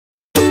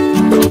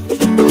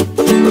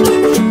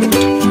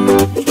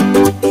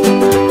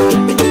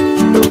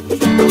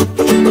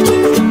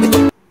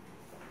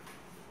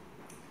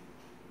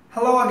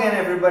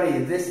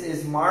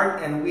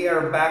and we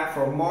are back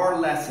for more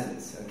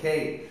lessons.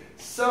 Okay,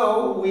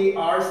 so we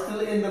are still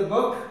in the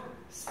book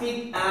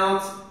Speak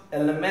Out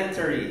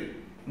Elementary.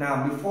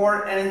 Now,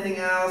 before anything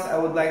else, I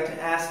would like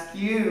to ask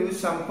you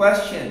some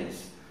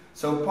questions.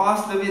 So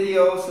pause the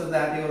video so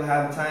that you'll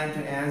have time to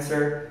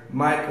answer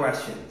my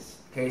questions.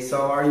 Okay,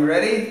 so are you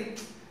ready?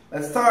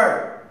 Let's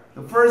start.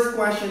 The first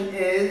question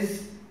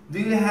is, do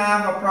you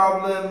have a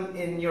problem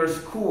in your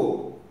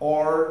school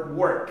or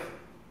work?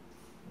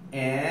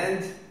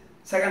 And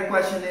second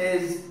question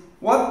is,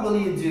 what will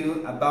you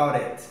do about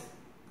it?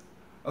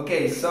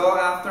 Okay, so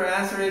after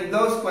answering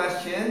those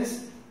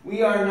questions,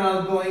 we are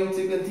now going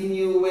to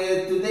continue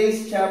with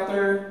today's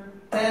chapter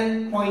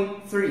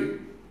 10.3.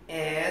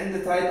 And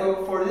the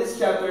title for this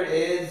chapter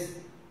is,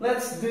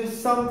 Let's Do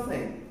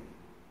Something.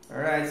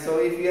 Alright, so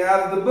if you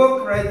have the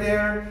book right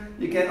there,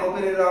 you can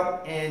open it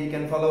up and you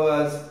can follow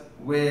us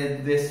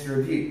with this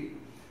review.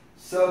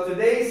 So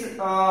today's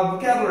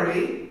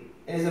vocabulary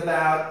is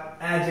about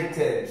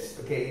adjectives.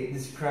 Okay, it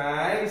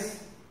describes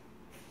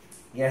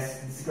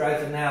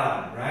a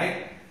noun,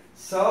 right?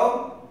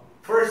 So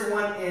first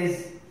one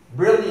is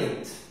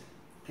brilliant.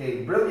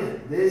 Okay,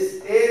 brilliant.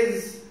 This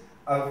is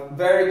a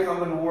very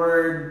common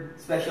word,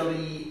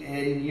 especially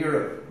in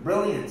Europe.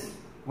 Brilliant.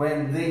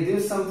 When they do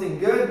something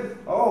good,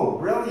 oh,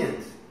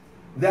 brilliant.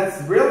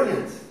 That's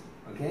brilliant.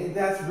 Okay,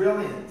 that's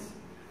brilliant.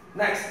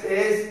 Next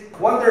is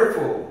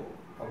wonderful.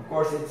 Of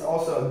course, it's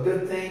also a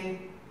good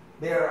thing.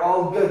 They are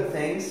all good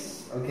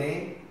things.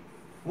 Okay,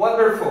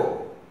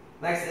 wonderful.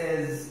 Next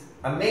is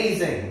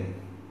amazing.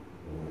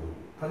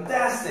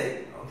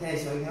 Fantastic. Okay,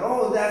 so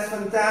oh, that's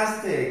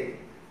fantastic.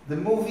 The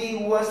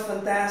movie was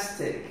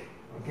fantastic.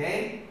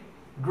 Okay,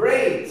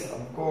 great.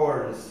 Of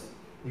course,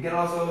 you can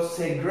also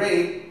say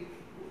great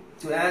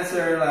to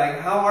answer like,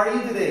 how are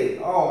you today?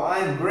 Oh,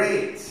 I'm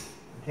great.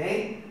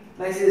 Okay,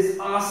 next is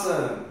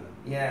awesome.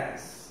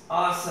 Yes,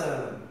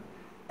 awesome.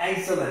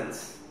 Excellent.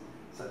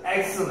 So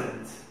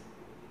excellent.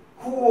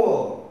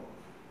 Cool.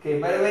 Okay,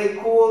 by the way,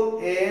 cool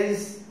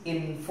is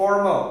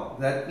informal.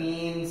 That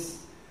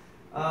means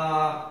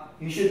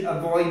you should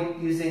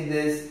avoid using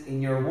this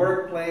in your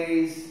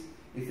workplace,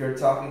 if you're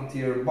talking to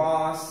your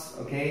boss.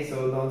 Okay,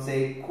 so don't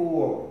say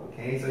cool.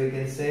 Okay, so you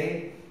can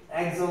say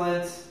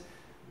excellent,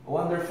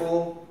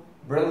 wonderful,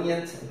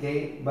 brilliant.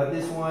 Okay, but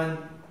this one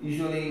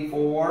usually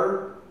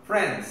for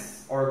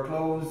friends or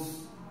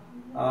close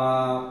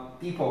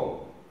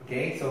people.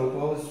 Okay, so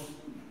close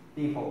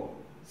people.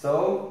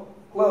 So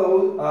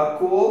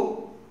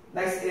cool.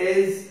 Next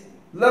is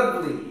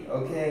lovely.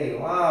 Okay,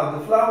 wow,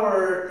 the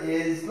flower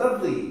is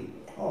lovely.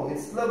 Oh,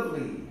 it's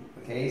lovely.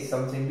 Okay,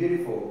 something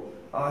beautiful.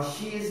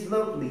 She is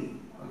lovely.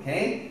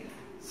 Okay,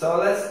 so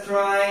let's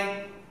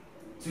try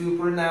to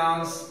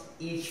pronounce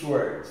each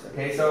word.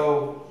 Okay,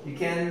 so you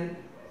can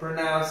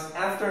pronounce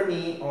after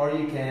me, or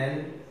you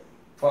can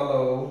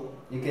follow.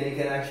 You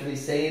can actually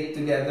say it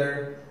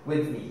together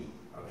with me.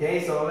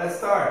 Okay, so let's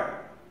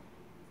start.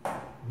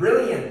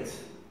 Brilliant,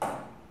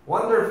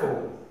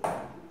 wonderful,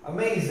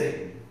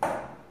 amazing,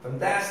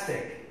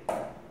 fantastic,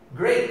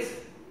 great,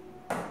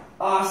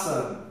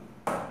 awesome,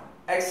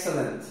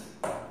 excellent,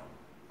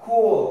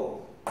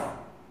 cool,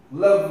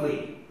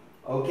 lovely.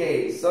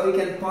 Okay, so you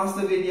can pause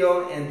the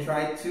video and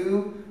try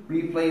to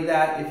replay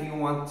that if you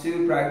want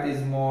to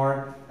practice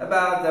more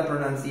about the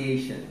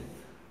pronunciation.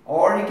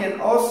 Or you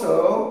can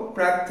also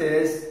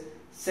practice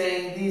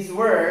saying these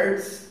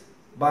words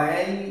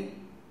by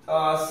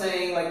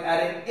saying, like,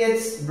 adding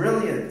it's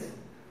brilliant.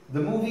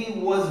 The movie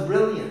was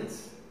brilliant.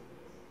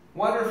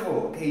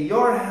 Wonderful. Okay,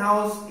 your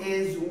house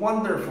is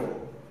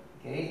wonderful.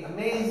 Okay,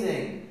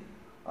 amazing.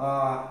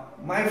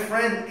 My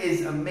friend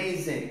is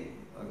amazing.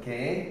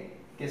 Okay,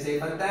 you can say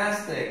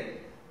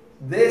fantastic.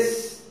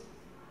 This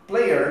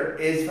player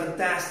is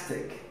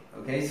fantastic.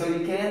 Okay, so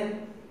you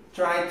can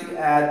try to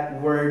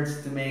add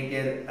words to make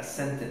it a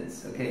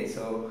sentence. Okay,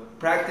 so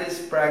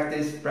practice,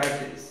 practice,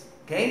 practice.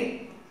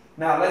 Okay,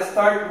 now let's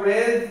start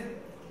with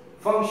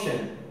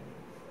function.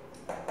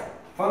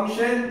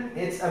 Function,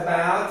 it's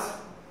about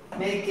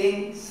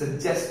making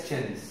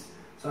suggestions.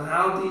 So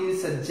how do you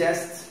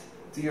suggest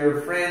to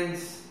your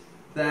friends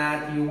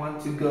that you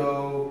want to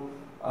go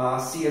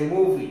see a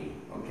movie?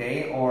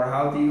 Okay, or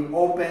how do you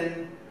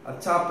open a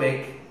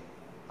topic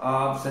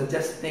of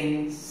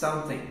suggesting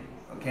something?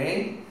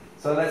 Okay,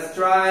 so let's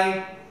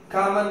try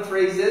common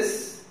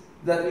phrases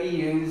that we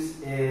use.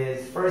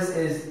 First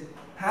is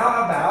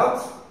how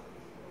about,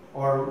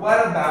 or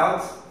what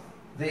about.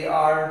 They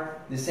are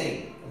the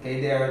same. Okay,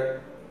 they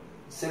are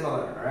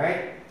similar,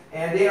 right?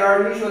 And they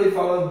are usually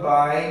followed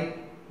by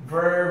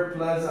verb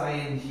plus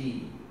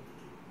ing.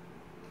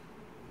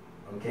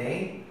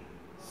 Okay,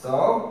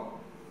 so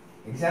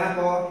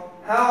example,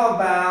 how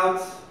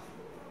about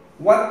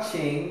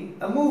watching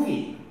a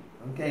movie?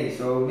 Okay,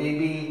 so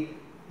maybe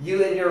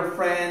you and your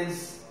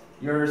friends,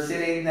 you're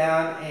sitting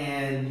down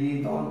and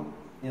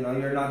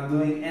you're not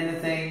doing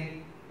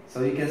anything.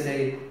 So you can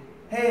say,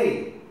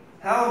 hey,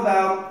 how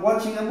about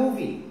watching a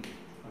movie?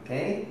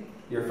 Okay,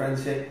 your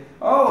friends say,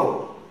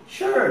 oh,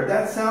 sure,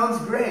 that sounds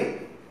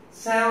great.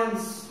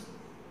 Sounds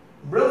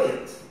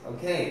brilliant.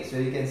 Okay, so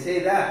you can say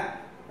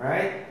that,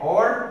 right?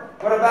 Or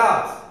what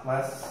about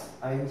plus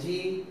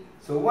ing?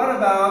 So what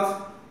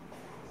about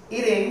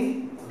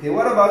eating? Okay,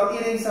 what about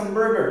eating some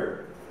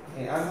burger?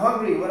 Okay, I'm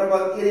hungry. What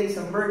about eating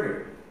some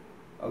burger?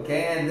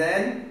 Okay, and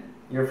then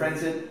your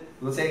friends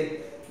will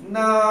say,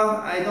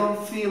 no, I don't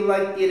feel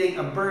like eating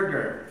a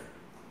burger.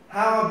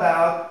 How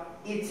about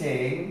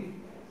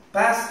eating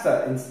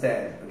pasta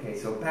instead? Okay,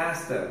 so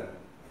pasta.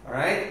 All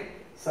right.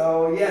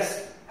 So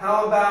yes.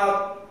 How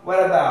about,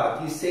 what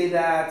about? You say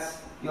that,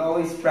 you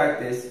always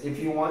practice if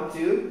you want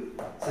to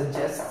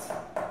suggest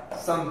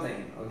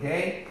something,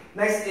 okay?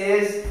 Next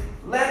is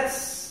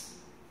let's,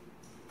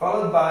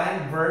 followed by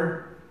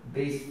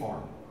verb-based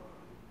form,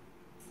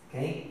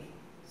 okay?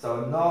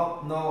 So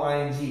no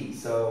ing.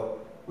 So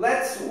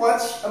let's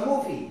watch a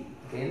movie,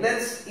 okay?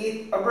 Let's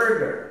eat a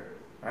burger,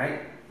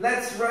 right?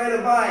 Let's ride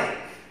a bike.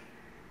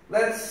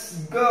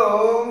 Let's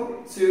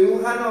go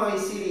to Hanoi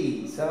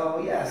City.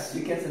 So yes,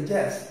 you can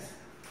suggest.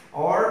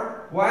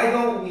 Or why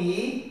don't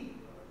we,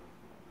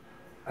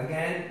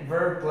 again,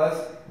 verb plus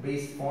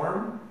base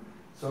form.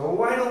 So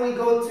why don't we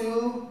go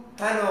to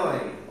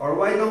Hanoi? Or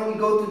why don't we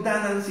go to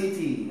Da Nang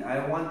City?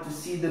 I want to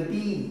see the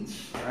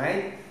beach,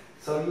 right?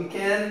 So you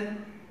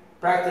can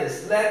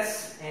practice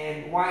let's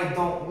and why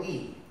don't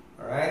we,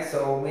 all right?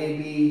 So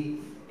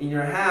maybe in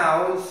your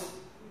house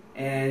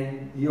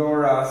and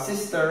your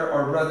sister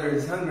or brother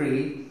is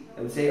hungry,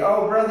 they would say,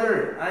 oh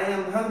brother, I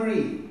am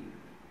hungry.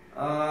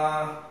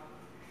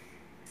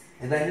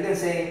 And then you can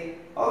say,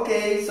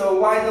 okay,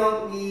 so why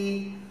don't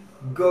we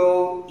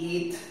go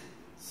eat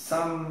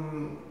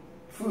some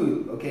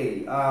food?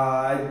 Okay,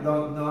 I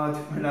don't know how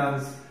to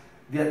pronounce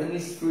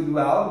Vietnamese food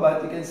well,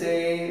 but you can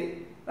say,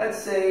 let's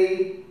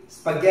say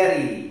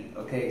spaghetti.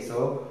 Okay,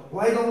 so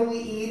why don't we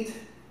eat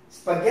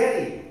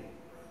spaghetti?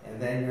 And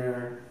then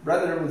your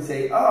brother would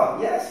say, oh,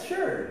 yes,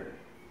 sure.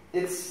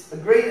 It's a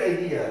great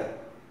idea.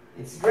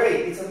 It's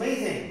great. It's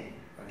amazing.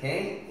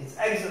 Okay, it's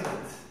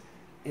excellent.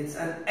 It's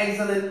an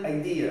excellent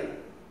idea,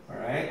 all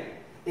right?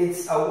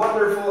 It's a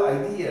wonderful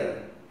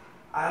idea.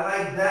 I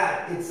like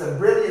that. It's a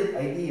brilliant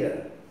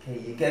idea.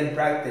 Okay, you can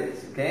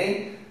practice,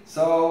 okay?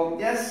 So,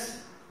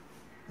 yes,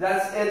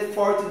 that's it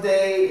for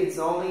today. It's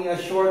only a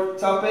short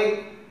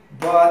topic,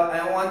 but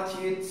I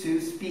want you to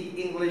speak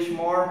English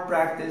more.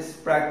 Practice,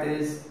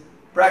 practice,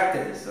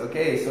 practice,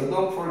 okay? So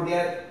don't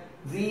forget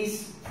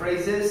these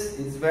phrases.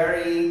 It's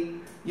very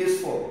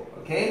useful,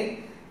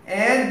 okay?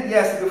 And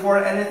yes,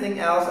 before anything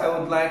else, I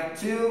would like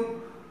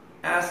to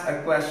ask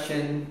a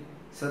question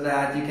so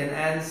that you can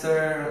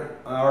answer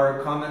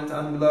or comment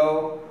on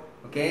below.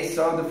 Okay,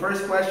 so the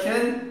first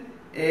question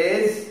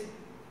is,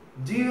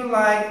 do you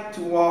like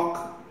to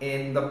walk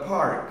in the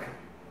park?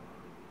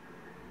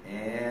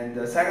 And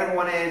the second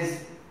one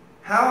is,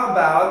 how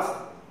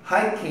about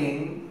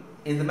hiking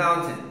in the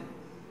mountain?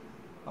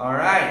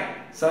 Alright,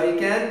 so you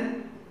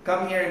can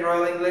come here in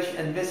Royal English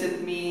and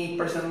visit me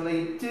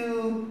personally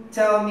to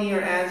tell me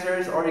your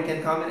answers, or you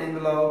can comment in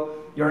below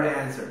your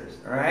answers.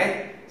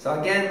 Alright, so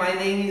again, my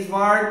name is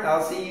Mark.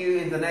 I'll see you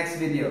in the next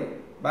video.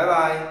 Bye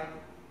bye.